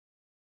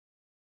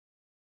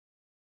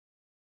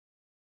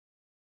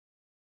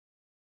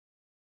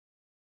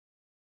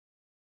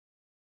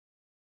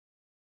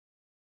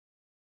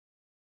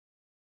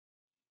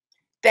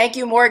Thank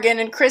you, Morgan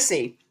and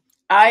Chrissy.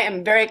 I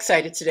am very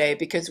excited today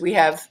because we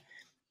have,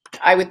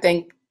 I would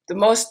think, the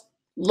most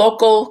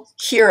local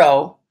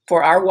hero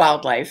for our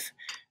wildlife,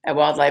 a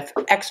wildlife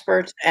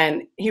expert,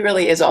 and he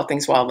really is all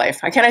things wildlife.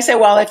 Can I say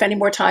wildlife any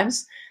more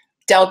times?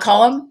 Dell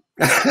Cullum,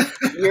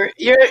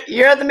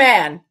 you're the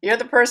man. You're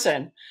the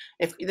person.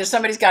 If there's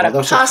somebody's got Well, a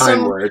those are kind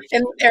possum words.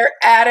 in their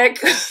attic,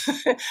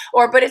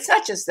 but it's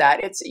not just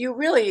that. It's you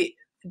really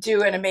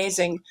do an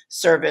amazing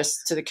service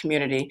to the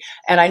community.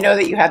 And I know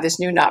that you have this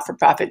new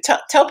not-for-profit.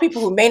 Tell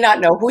people who may not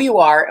know who you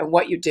are and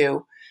what you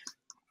do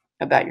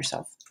about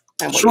yourself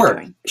and what you're Sure,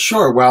 doing.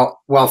 sure.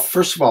 Well,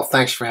 first of all,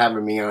 thanks for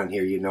having me on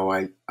here. You know,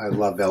 I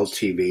love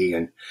LTV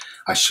and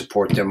I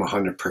support them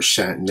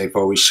 100%, and they've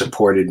always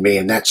supported me,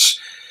 and that's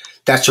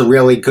a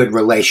really good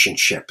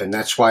relationship, and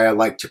that's why I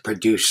like to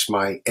produce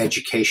my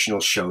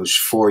educational shows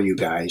for you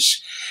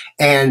guys.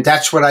 And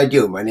that's what I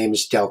do. My name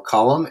is Dell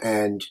Cullum,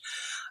 and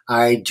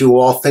I do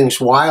all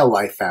things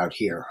wildlife out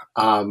here,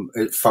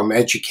 from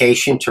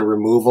education to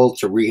removal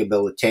to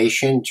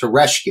rehabilitation to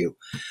rescue.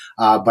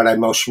 But I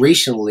most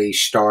recently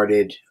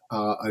started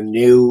a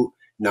new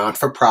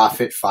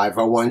non-for-profit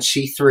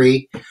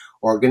 501c3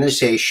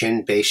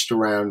 organization based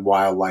around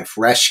wildlife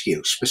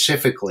rescue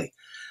specifically.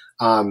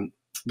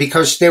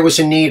 Because there was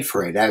a need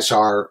for it as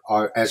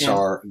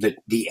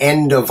the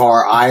end of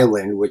our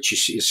island, which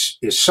is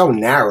so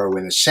narrow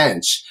in a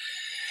sense.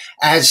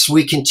 As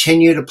we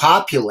continue to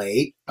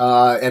populate,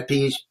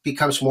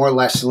 becomes more or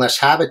less and less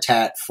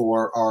habitat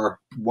for our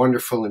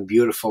wonderful and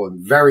beautiful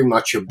and very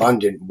much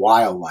abundant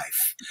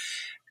wildlife.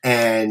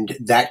 And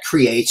that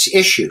creates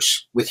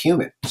issues with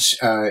humans,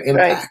 Right.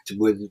 impact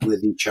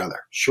with each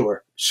other.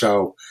 Sure.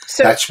 So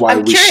So that's why I'm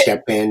we curious.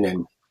 step in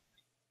and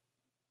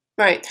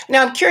Right.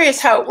 Now I'm curious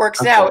how it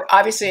works I'm now, sorry.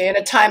 obviously in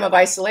a time of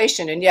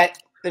isolation, and yet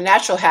the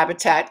natural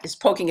habitat is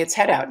poking its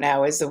head out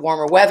now as the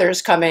warmer weather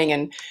is coming.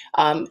 And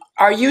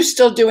are you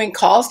still doing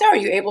calls now? Are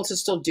you able to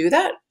still do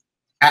that?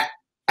 A-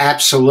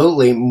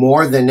 Absolutely,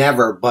 more than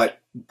ever, but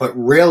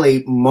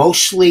really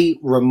mostly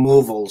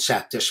removals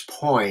at this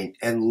point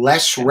and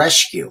less Okay.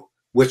 rescue,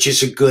 which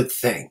is a good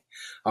thing.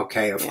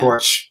 Okay, of Yeah.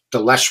 course, the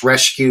less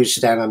rescues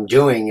that I'm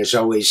doing is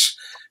always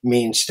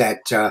means that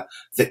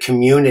the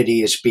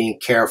community is being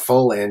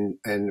careful and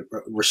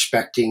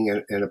respecting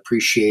and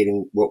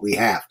appreciating what we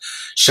have.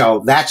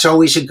 So that's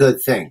always a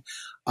good thing.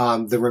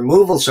 The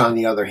removals, on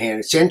the other hand,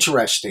 it's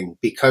interesting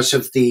because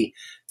of the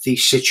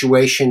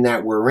situation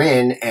that we're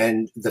in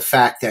and the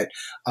fact that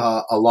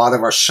a lot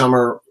of our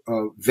summer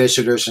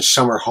visitors and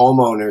summer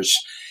homeowners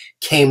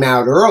came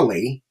out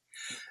early.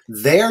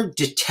 They're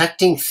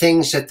detecting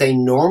things that they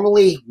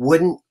normally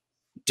wouldn't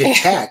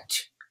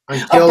detect A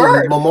until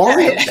bird.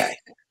 Memorial Day.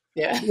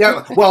 Yeah.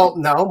 Yeah, well,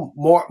 no,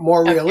 more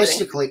I'm kidding.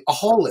 realistically, a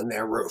hole in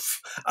their roof,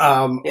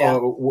 Yeah.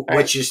 Right.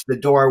 which is the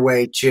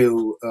doorway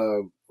to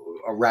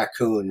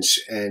raccoons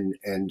and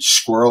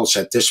squirrels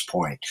at this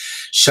point.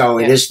 So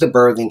it Yeah. is the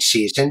birthing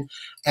season,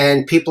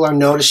 and people are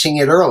noticing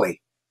it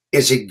early.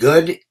 Is it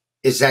good?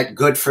 Is that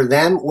good for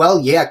them? Well,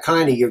 yeah,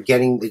 kind of. You're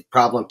getting the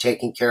problem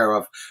taken care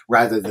of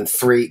rather than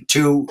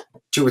 2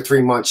 or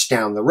 3 months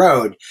down the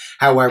road.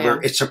 However,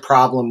 Yeah. it's a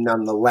problem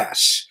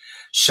nonetheless.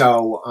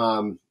 So,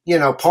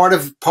 part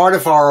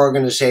of our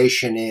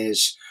organization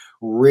is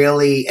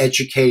really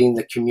educating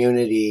the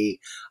community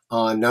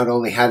on not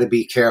only how to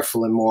be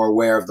careful and more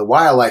aware of the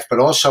wildlife, but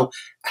also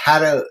how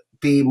to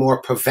be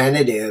more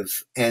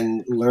preventative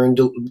and learn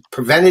to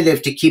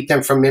preventative to keep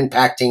them from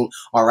impacting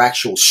our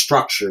actual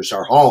structures,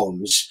 our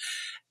homes,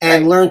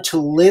 and Right. learn to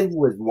live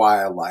with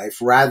wildlife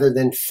rather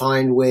than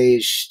find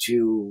ways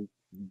to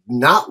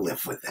not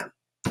live with them.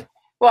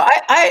 Well,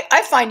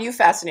 I find you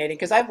fascinating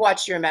because I've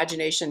watched your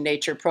imagination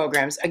nature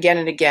programs again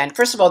and again.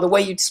 First of all, the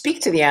way you speak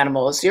to the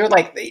animals, you're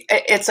like,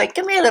 it's like,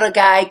 come here, little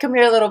guy, come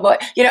here, little boy,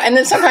 and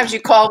then sometimes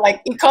you call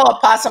a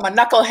possum a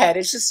knucklehead.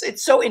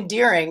 It's so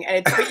endearing.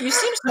 But you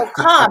seem so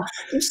calm.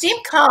 You seem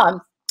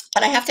calm.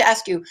 And I have to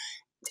ask you,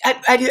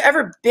 have you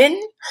ever been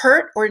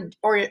hurt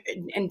or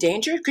in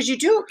danger? Because you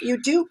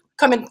do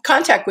come in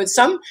contact with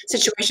some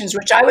situations,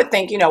 which I would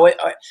think,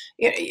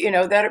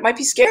 that it might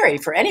be scary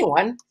for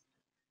anyone.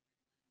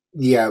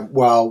 Yeah,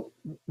 well,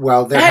 there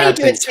And how do you have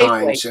do it been safely?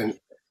 times, and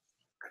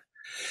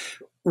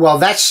well,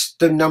 that's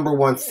the number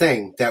one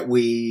thing that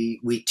we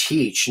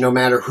teach. No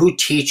matter who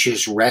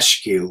teaches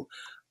rescue,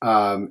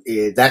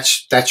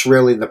 that's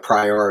really the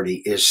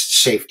priority is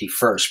safety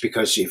first.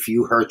 Because if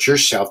you hurt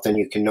yourself, then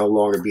you can no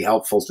longer be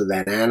helpful to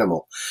that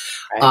animal.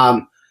 Right.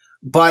 Um,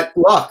 but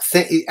look,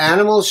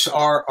 animals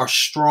are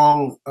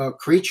strong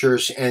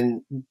creatures,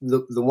 and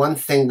the one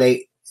thing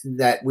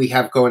that we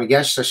have going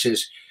against us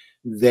is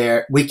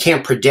we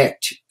can't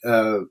predict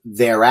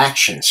their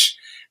actions,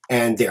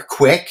 and they're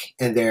quick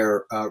and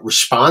they're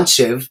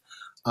responsive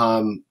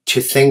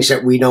to things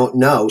that we don't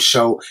know.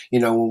 So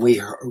when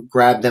we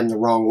grab them the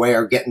wrong way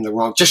or get in the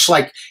wrong, just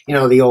like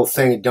the old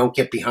thing, don't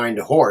get behind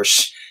a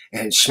horse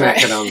and smack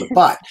Right. it on the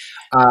butt.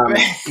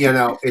 Right.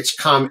 It's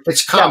No.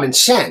 common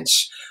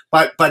sense.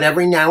 But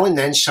every now and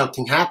then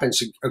something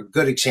happens. A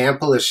good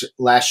example is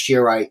last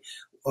year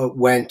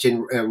went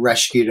and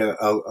rescued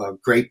a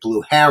great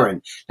blue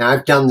heron. Now,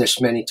 I've done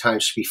this many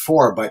times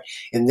before, but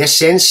in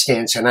this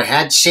instance, and I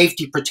had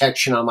safety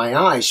protection on my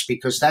eyes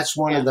because that's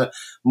one of the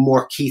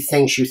more key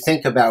things you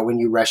think about when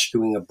you're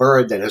rescuing a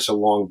bird that has a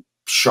long,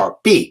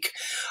 sharp beak.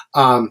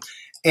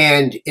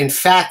 And in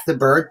fact, the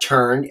bird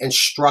turned and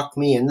struck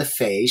me in the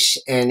face,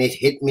 and it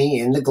hit me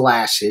in the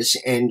glasses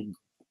and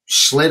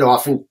slid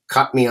off and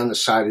cut me on the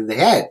side of the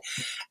head.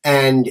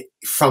 And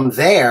from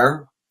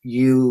there,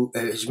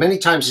 as many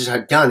times as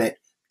I've done it,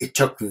 it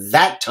took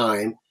that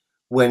time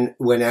when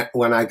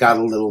I got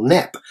a little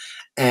nip.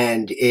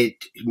 And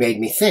it made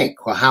me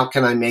think, well, how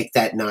can I make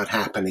that not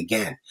happen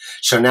again?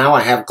 So now I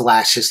have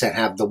glasses that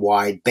have the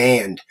wide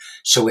band.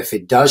 So if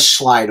it does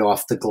slide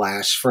off the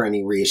glass for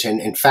any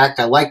reason, in fact,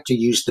 I like to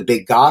use the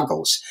big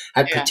goggles.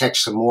 That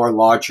protects a more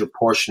larger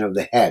portion of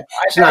the head.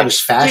 It's not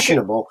as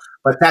fashionable,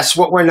 but that's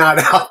what we're not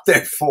out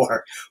there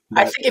for. But,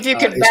 I think if you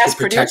could mass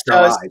produce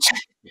those,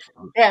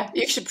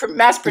 you should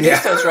mass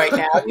produce those right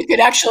now. You could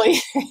actually,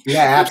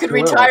 you could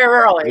retire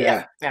early.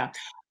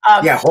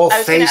 Whole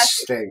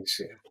face things.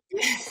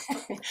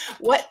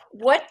 What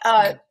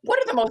are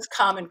the most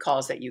common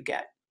calls that you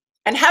get,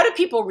 and how do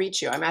people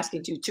reach you? I'm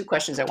asking you two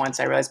questions at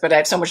once, I realize, but I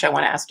have so much I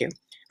want to ask you.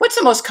 What's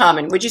the most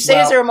common? Would you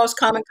say is there a most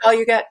common call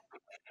you get?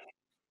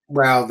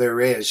 Well,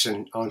 there is,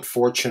 and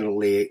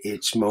unfortunately,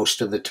 it's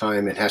most of the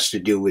time it has to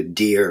do with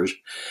deer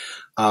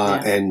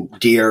and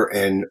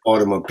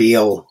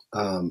automobile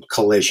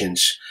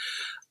collisions.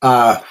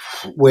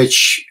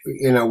 Which,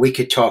 we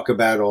could talk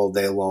about all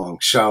day long.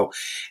 So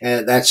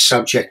that's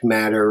subject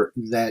matter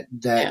that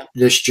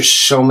there's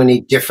just so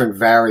many different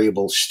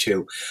variables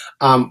to.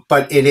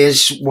 But it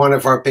is one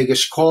of our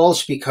biggest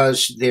calls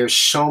because there's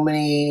so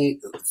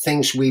many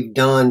things we've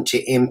done to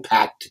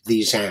impact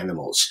these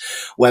animals,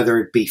 whether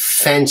it be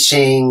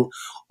fencing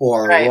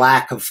or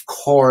lack of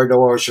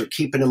corridors or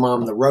keeping them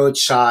on the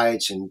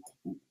roadsides and,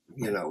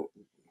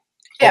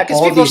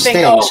 because people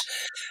think,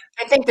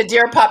 I think the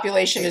deer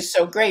population is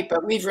so great,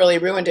 but we've really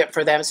ruined it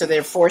for them. So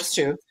they're forced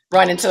to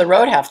run into the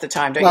road half the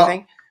time, don't you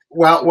think?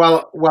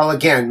 Well,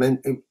 again,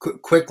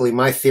 quickly,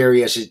 my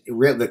theory is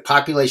the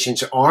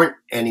populations aren't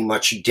any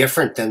much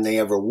different than they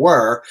ever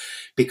were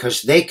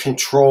because they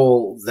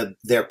control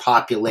their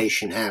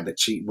population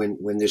habits.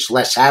 When there's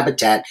less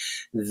habitat,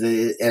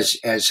 as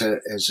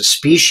a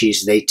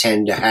species, they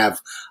tend to have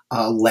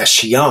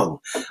less young.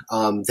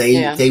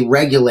 They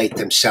regulate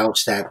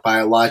themselves that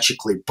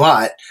biologically,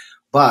 but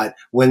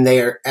when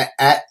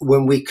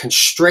when we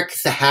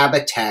constrict the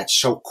habitat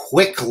so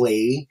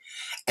quickly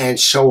and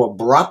so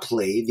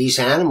abruptly, these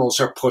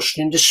animals are pushed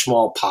into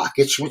small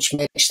pockets, which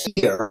makes the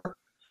deer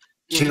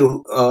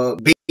to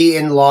be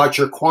in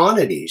larger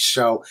quantities.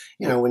 So,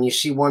 when you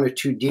see one or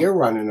two deer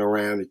running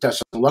around, it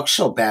doesn't look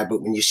so bad.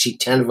 But when you see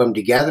 10 of them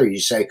together,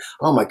 you say,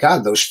 oh, my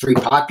God, those three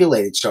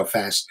populated so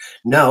fast.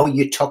 No,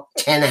 you took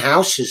 10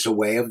 houses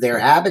away of their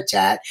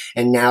habitat,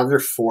 and now they're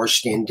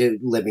forced into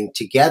living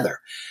together.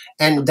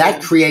 And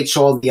that creates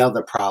all the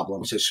other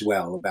problems as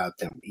well about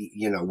them,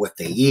 what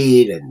they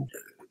eat and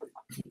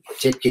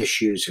tick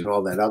issues and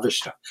all that other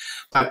stuff.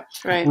 But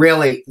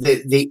really,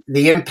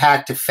 the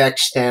impact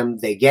affects them.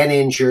 They get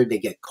injured. They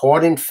get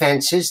caught in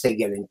fences. They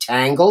get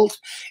entangled.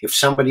 If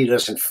somebody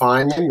doesn't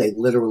find them, they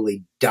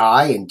literally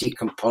die and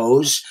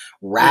decompose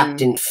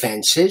wrapped in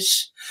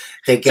fences.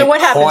 They get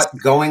caught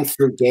going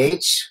through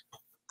gates.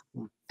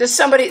 Does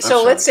somebody,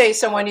 let's say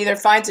someone either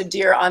finds a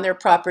deer on their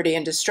property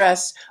in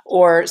distress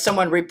or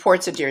someone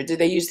reports a deer. Do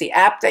they use the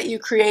app that you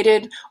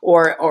created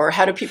or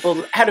how do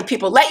people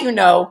let you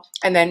know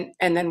and then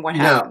what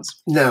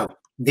happens? No.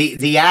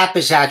 The app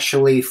is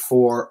actually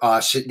for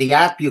us. The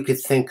app you could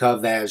think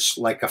of as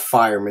like a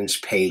fireman's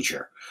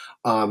pager.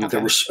 All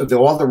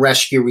the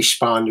rescue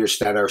responders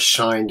that are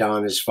signed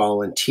on as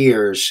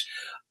volunteers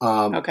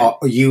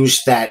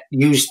use that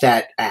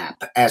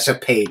app as a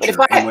pager.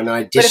 And when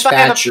I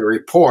dispatch a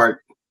report,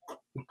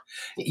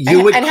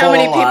 you would call us. And how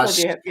many people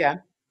do you have? Yeah,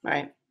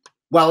 right.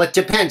 Well, it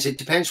depends. It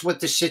depends what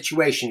the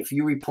situation. If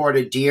you report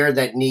a deer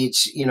that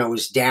needs,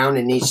 is down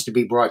and needs to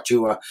be brought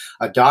to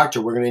a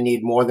doctor, we're going to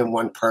need more than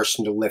one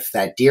person to lift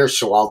that deer.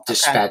 So I'll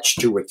dispatch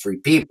 2 or 3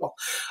 people.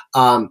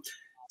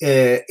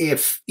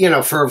 If,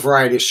 for a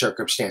variety of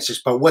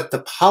circumstances. But what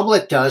the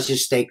public does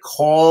is they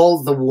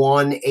call the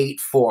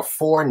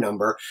 1-844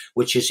 number,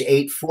 which is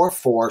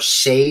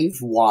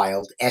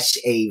 844-SAVE-WILD,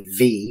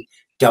 SAVWILD,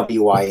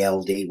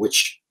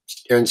 which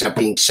ends up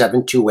being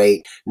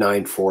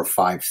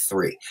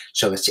 728-9453.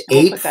 So that's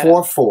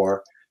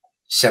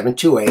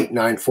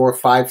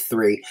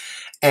 844-728-9453.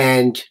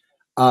 And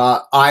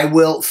I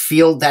will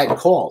field that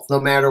call no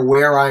matter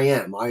where I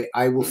am.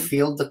 I will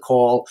field the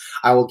call.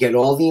 I will get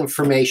all the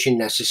information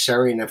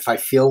necessary. And if I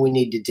feel we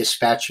need to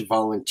dispatch a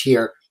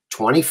volunteer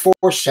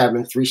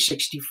 24/7,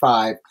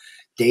 365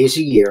 days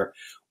a year,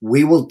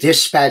 we will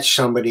dispatch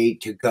somebody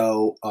to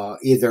go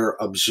either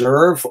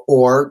observe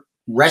or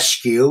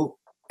rescue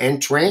and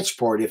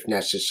transport, if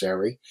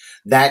necessary,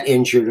 that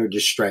injured or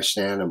distressed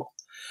animal.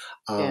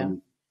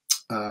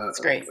 That's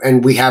great.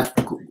 And we have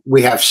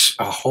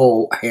a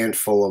whole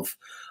handful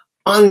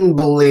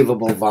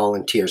unbelievable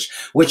volunteers,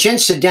 which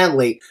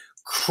incidentally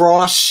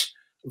cross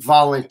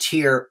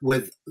volunteer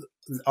with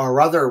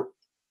our other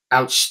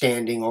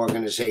outstanding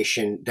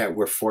organization that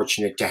we're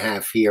fortunate to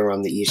have here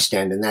on the East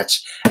End, and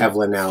that's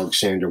Evelyn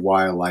Alexander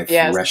Wildlife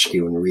Yes.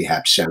 Rescue and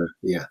Rehab Center.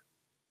 Yeah.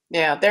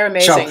 Yeah, they're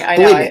So amazing. I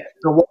believe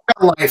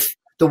know. me,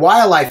 the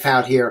wildlife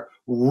out here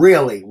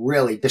really,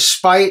 really,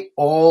 despite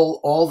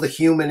all the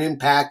human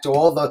impact,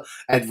 all the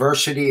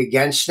adversity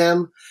against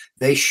them,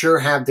 they sure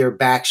have their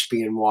backs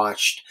being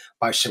watched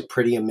by some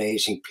pretty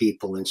amazing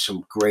people and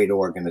some great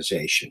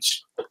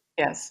organizations.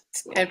 Yes.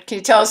 And can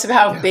you tell us about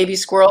how Yeah. baby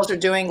squirrels are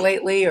doing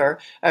lately? Or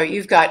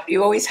you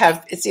always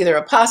have, it's either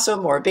a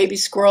possum or baby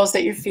squirrels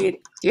that you feed.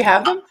 Do you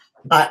have them?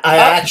 Oh,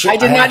 I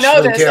did I not know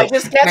actually this. I do,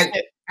 just guessed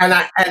and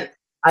it.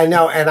 I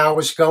know, and I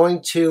was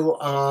going to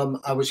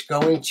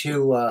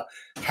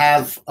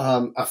have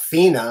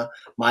Athena,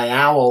 my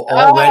owl,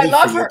 all Oh, I ready for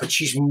love you, her. but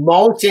she's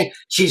molting.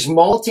 She's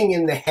molting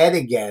in the head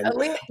again,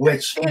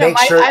 which Athena,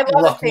 makes her I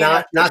love look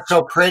Athena. not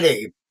so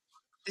pretty.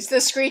 It's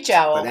the screech But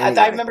owl. I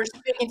anyway, remember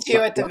speaking to you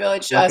look, at the look,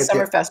 Village look at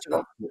Summer this.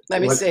 Festival.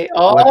 Let me Look, see.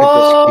 look at this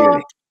Oh,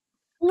 cutie.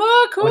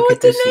 look, who Look was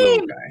at the this little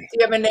name? guy. Do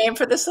you have a name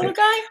for this little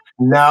guy?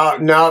 No,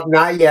 no,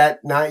 not yet,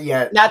 not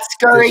yet. Not This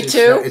Scurry is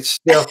too.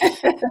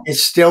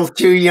 it's still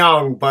too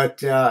young, but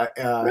Look at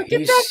that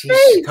he's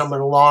face. coming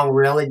along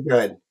really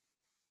good.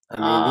 I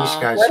mean, these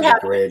guys What are the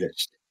happened?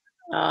 greatest.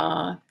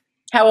 Uh,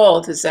 how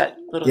old is that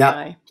little Yep.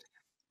 guy?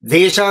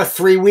 These are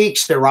 3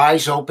 weeks. Their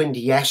eyes opened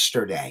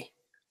yesterday.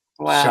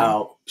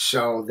 Wow.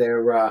 So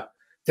they're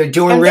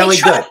doing And they really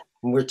trust. good.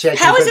 And we're taking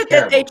How is good it care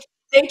that of them.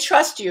 they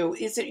trust you?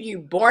 Is it you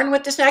born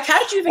with the snack? How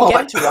did you even Well,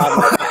 get into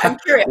wildlife? I'm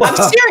curious. I'm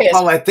serious.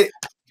 well, at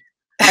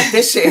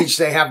this age,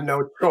 they have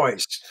no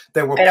choice.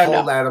 They were I don't know.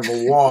 pulled out of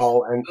a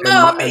wall, and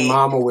Mommy.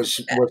 Mama was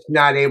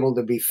not able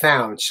to be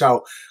found.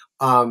 So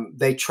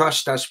they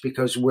trust us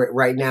because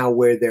right now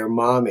we're their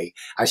mommy.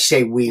 I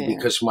say we Yeah.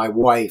 because my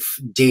wife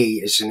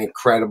Dee is an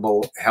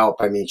incredible help.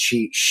 I mean,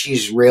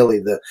 she's really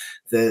the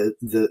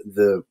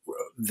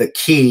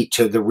key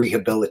to the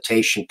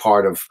rehabilitation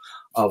part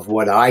of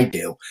what I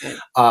do. Yeah.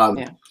 Um,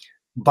 Yeah.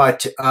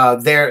 but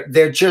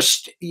they're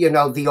just,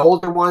 the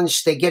older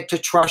ones, they get to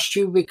trust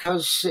you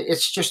because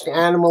it's just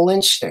animal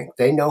instinct.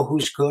 They know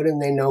who's good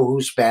and they know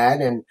who's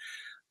bad, and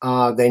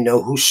they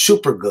know who's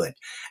super good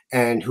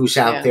and who's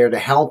out Yeah. there to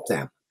help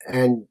them.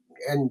 And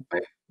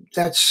Right.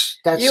 that's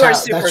You are how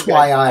super that's good.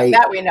 why I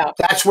That we know.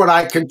 that's what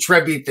I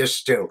contribute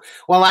this to.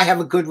 Well, I have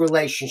a good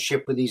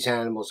relationship with these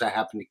animals. I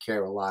happen to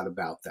care a lot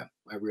about them.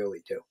 I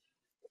really do.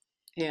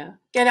 Yeah.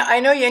 And I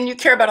know you, and you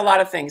care about a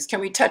lot of things. Can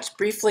we touch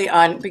briefly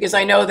on, because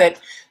I know that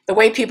the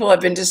way people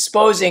have been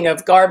disposing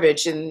of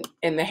garbage in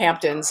the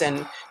Hamptons and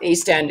the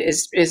East End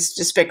is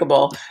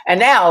despicable. And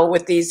now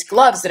with these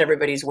gloves that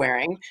everybody's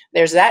wearing,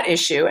 there's that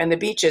issue and the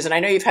beaches. And I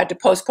know you've had to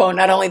postpone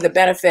not only the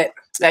benefit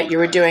that you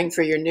were doing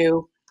for your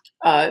new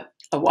a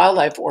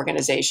wildlife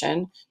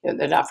organization,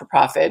 the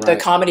not-for-profit, the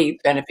Right. comedy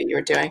benefit you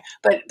were doing,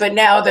 but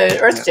now the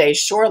Earth Yeah. Day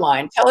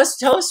shoreline. Tell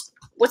us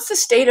what's the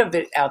state of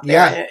it out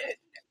Yeah. there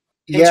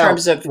in Yeah.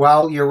 terms of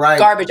Well, you're right.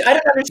 garbage. I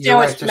don't You're understand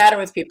right. what's the matter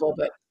with people,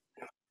 but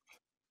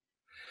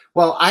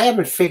Well, I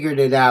haven't figured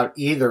it out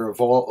either of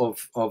all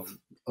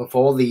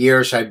the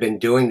years I've been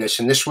doing this,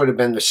 and this would have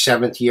been the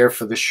seventh year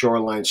for the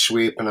shoreline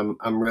sweep, and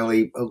I'm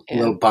really a yeah,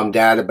 little bummed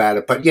out about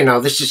it. But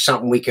this is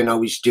something we can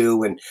always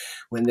do, and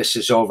when this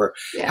is over.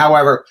 yeah,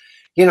 However,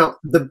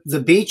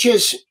 the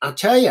beaches, I'll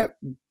tell you,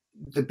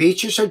 the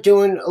beaches are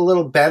doing a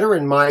little better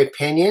in my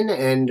opinion,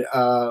 and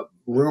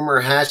rumor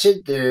has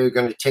it they're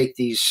going to take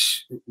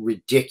these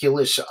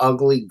ridiculous,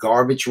 ugly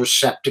garbage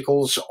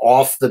receptacles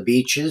off the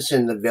beaches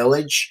in the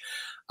village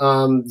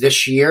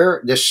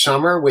this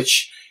summer,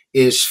 which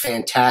is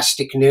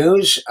fantastic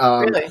news.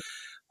 really.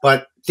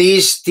 But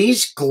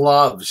these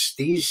gloves,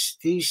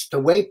 the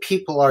way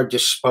people are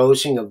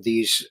disposing of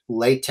these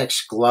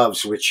latex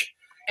gloves, which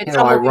It's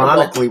unbelievable.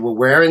 ironically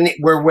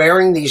we're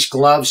wearing these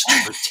gloves to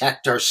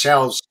protect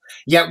ourselves,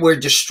 yet we're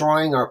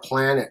destroying our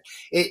planet.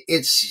 It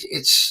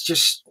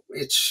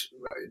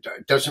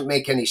doesn't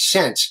make any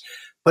sense.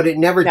 But it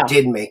never No,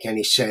 did make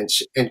any sense.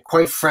 And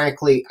quite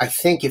frankly, I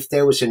think if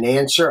there was an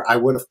answer, I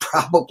would have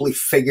probably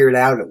figured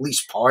out at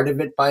least part of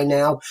it by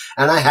now.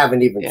 And yeah, I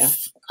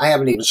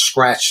haven't even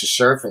scratched the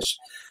surface.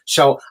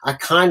 So I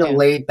kind of yeah,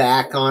 laid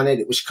back on it.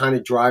 It was kind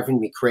of driving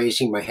me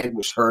crazy. My head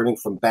was hurting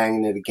from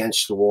banging it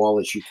against the wall,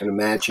 as you can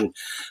imagine.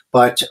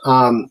 But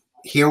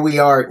here we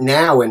are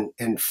now,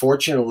 and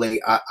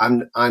fortunately,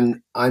 I'm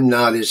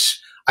not as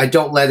I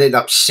don't let it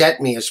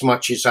upset me as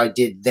much as I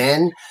did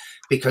then,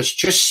 because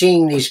just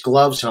seeing these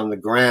gloves on the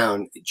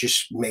ground, it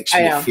just makes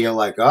I me know. feel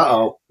like,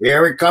 uh-oh,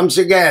 here it comes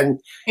again.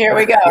 Here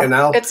we go. You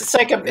know, It's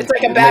like a it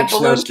bad makes no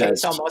balloon case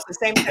sense. almost, the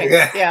same thing.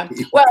 Yeah, Yeah.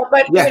 Well,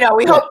 but yeah,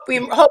 we're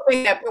yeah.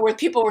 hoping that where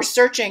people were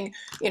searching,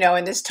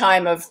 in this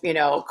time of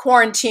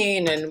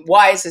quarantine and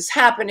why is this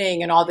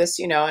happening and all this,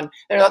 and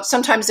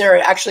sometimes there are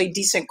actually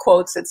decent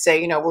quotes that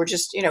say, we're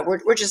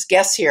just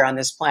guests here on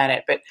this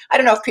planet. But I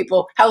don't know if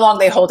people how long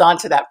they hold on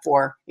to that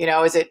for.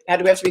 Is it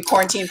do we have to be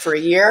quarantined for a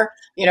year?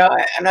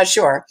 I'm not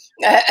sure.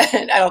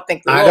 I don't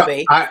think we will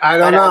be. I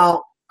don't But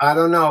know. I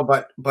don't know,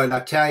 but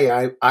I'll tell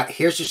you,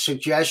 here's a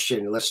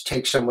suggestion. Let's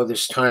take some of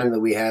this time that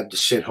we have to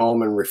sit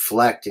home and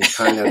reflect and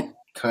kind of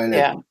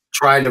yeah,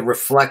 try to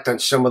reflect on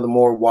some of the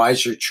more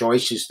wiser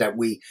choices that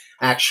we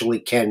actually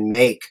can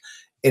make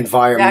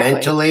exactly.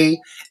 environmentally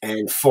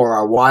and for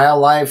our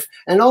wildlife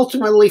and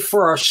ultimately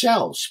for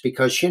ourselves,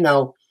 because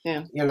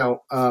Yeah.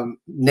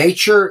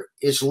 nature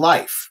is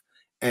life,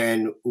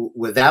 and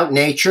without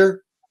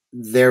nature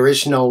there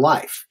is no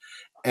life,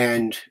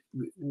 and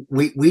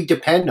we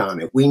depend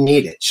on it. We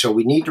need it, so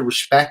we need to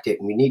respect it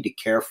and we need to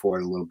care for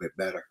it a little bit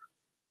better.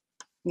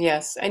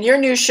 Yes, and your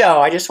new show,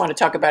 I just want to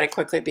talk about it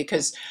quickly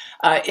because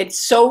it's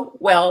so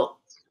well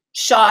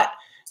shot,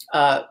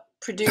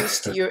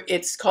 produced.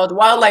 It's called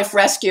Wildlife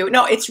Rescue.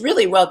 No, it's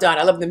really well done.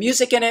 I love the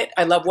music in it.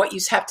 I love what you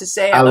have to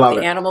say. I I love love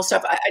the it. animal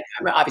stuff. I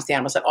mean, obviously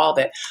animal stuff, all of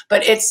it.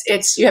 But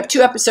it's you have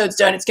 2 episodes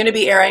done. It's going to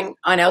be airing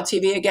on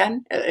LTV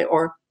again,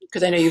 or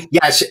because I know you.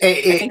 Yes, I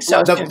think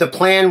so. the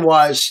plan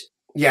was,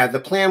 yeah, the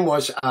plan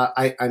was,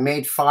 I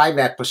made 5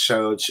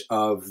 episodes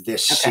of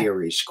this Okay.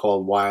 series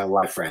called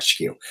Wildlife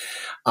Rescue.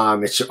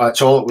 It's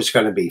all it was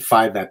going to be,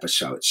 5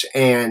 episodes,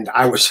 and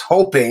I was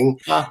hoping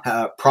Well,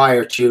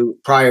 prior to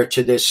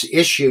this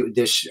issue,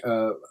 this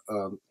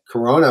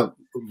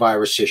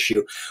coronavirus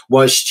issue,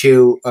 was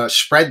to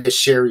spread the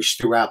series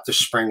throughout the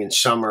spring and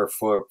summer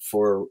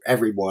for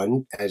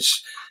everyone, as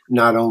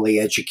not only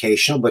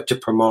educational but to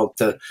promote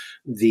the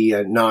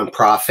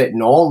nonprofit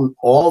and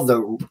all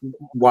the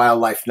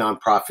wildlife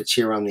nonprofits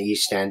here on the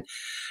East End,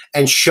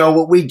 and show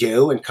what we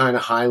do and kind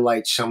of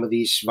highlight some of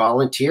these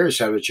volunteers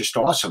that are just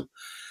awesome.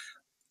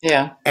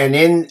 yeah. And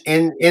in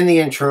the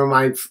interim,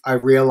 I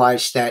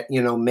realized that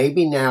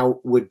maybe now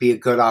would be a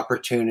good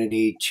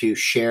opportunity to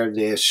share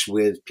this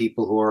with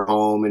people who are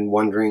home and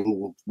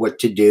wondering what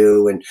to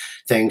do and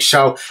things.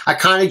 So I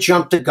kind of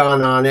jumped the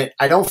gun on it.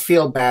 I don't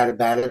feel bad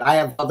about it. I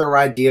have other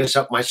ideas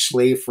up my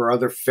sleeve for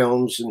other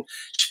films and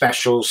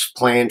specials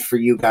planned for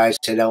you guys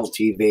at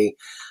LTV.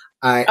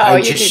 Oh, I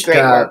you do just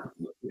great work.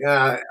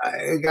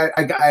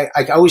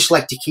 I always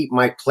like to keep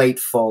my plate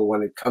full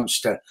when it comes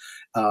to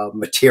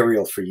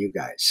material for you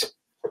guys.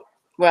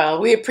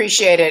 Well, we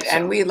appreciate it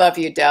and So we love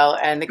you, Dell,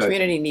 and the good.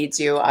 community needs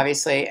you,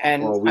 obviously.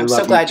 And Well, we I'm so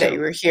love you glad that too. you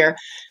were here.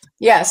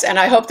 Yes, and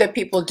I hope that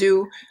people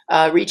do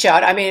reach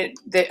out. I mean,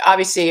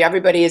 obviously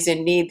everybody is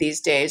in need these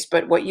days,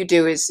 but what you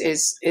do is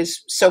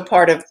so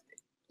part of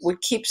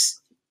what keeps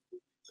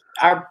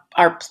our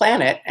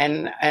planet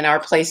and our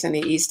place in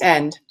the East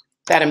End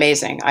that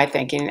amazing, I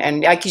think.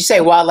 And like you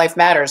say, wildlife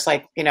matters,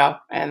 like and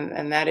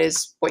that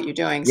is what you're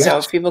doing. So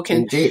Yes, if people can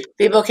indeed,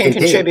 indeed.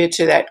 contribute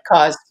to that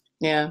cause,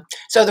 yeah.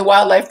 So the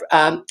wildlife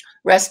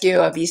rescue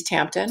of East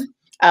Hampton,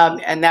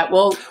 and that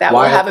will have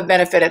Wild. a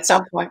benefit at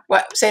some point.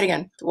 What? Say it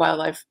again. The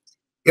wildlife,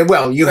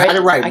 Well, you had right?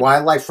 it right.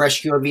 Wildlife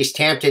Rescue of East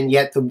Hampton.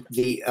 Yet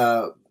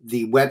the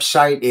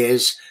website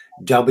is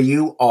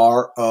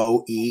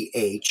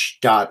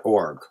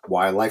WROEH.org.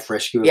 Wildlife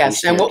Rescue of Yes,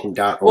 East and we'll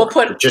Hampton.org.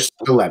 put For just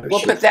the letters.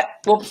 we'll put that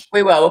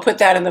we'll put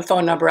that in the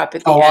phone number up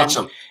at the Oh, end.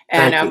 awesome.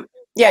 And Thank you.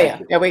 yeah, Thank yeah,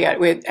 you. yeah, we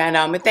got it.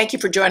 And thank you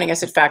for joining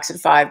us at Facts at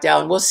Five,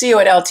 Dell. And we'll see you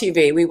at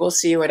LTV. We will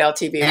see you at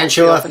LTV once we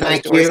Angela, open those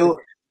thank doors. you.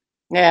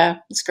 Yeah,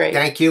 it's great.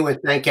 Thank you, and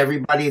thank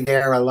everybody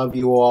there. I love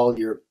you all.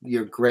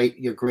 You're great.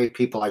 You're great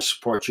people. I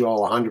support you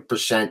all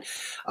 100%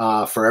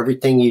 for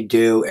everything you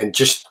do, and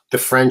just the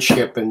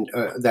friendship and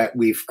that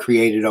we've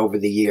created over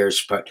the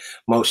years. But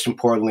most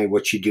importantly,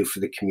 what you do for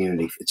the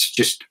community. It's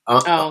just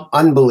Oh,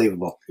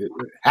 unbelievable.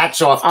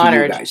 Hats off to you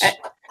honored. guys.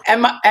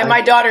 And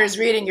my daughter is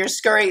reading your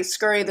Scurry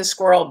the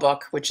Squirrel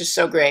book, which is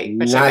so great,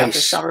 which I got this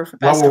Nice. summer for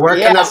Well, best summer.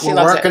 Yes, she we're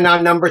loves it. working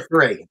on number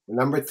 3.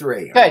 Number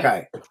 3. Good.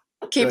 Okay.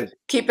 Keep Good.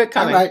 keep it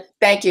All coming. right.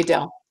 Thank you,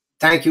 Dell.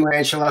 Thank you,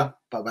 Angela.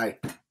 Bye bye.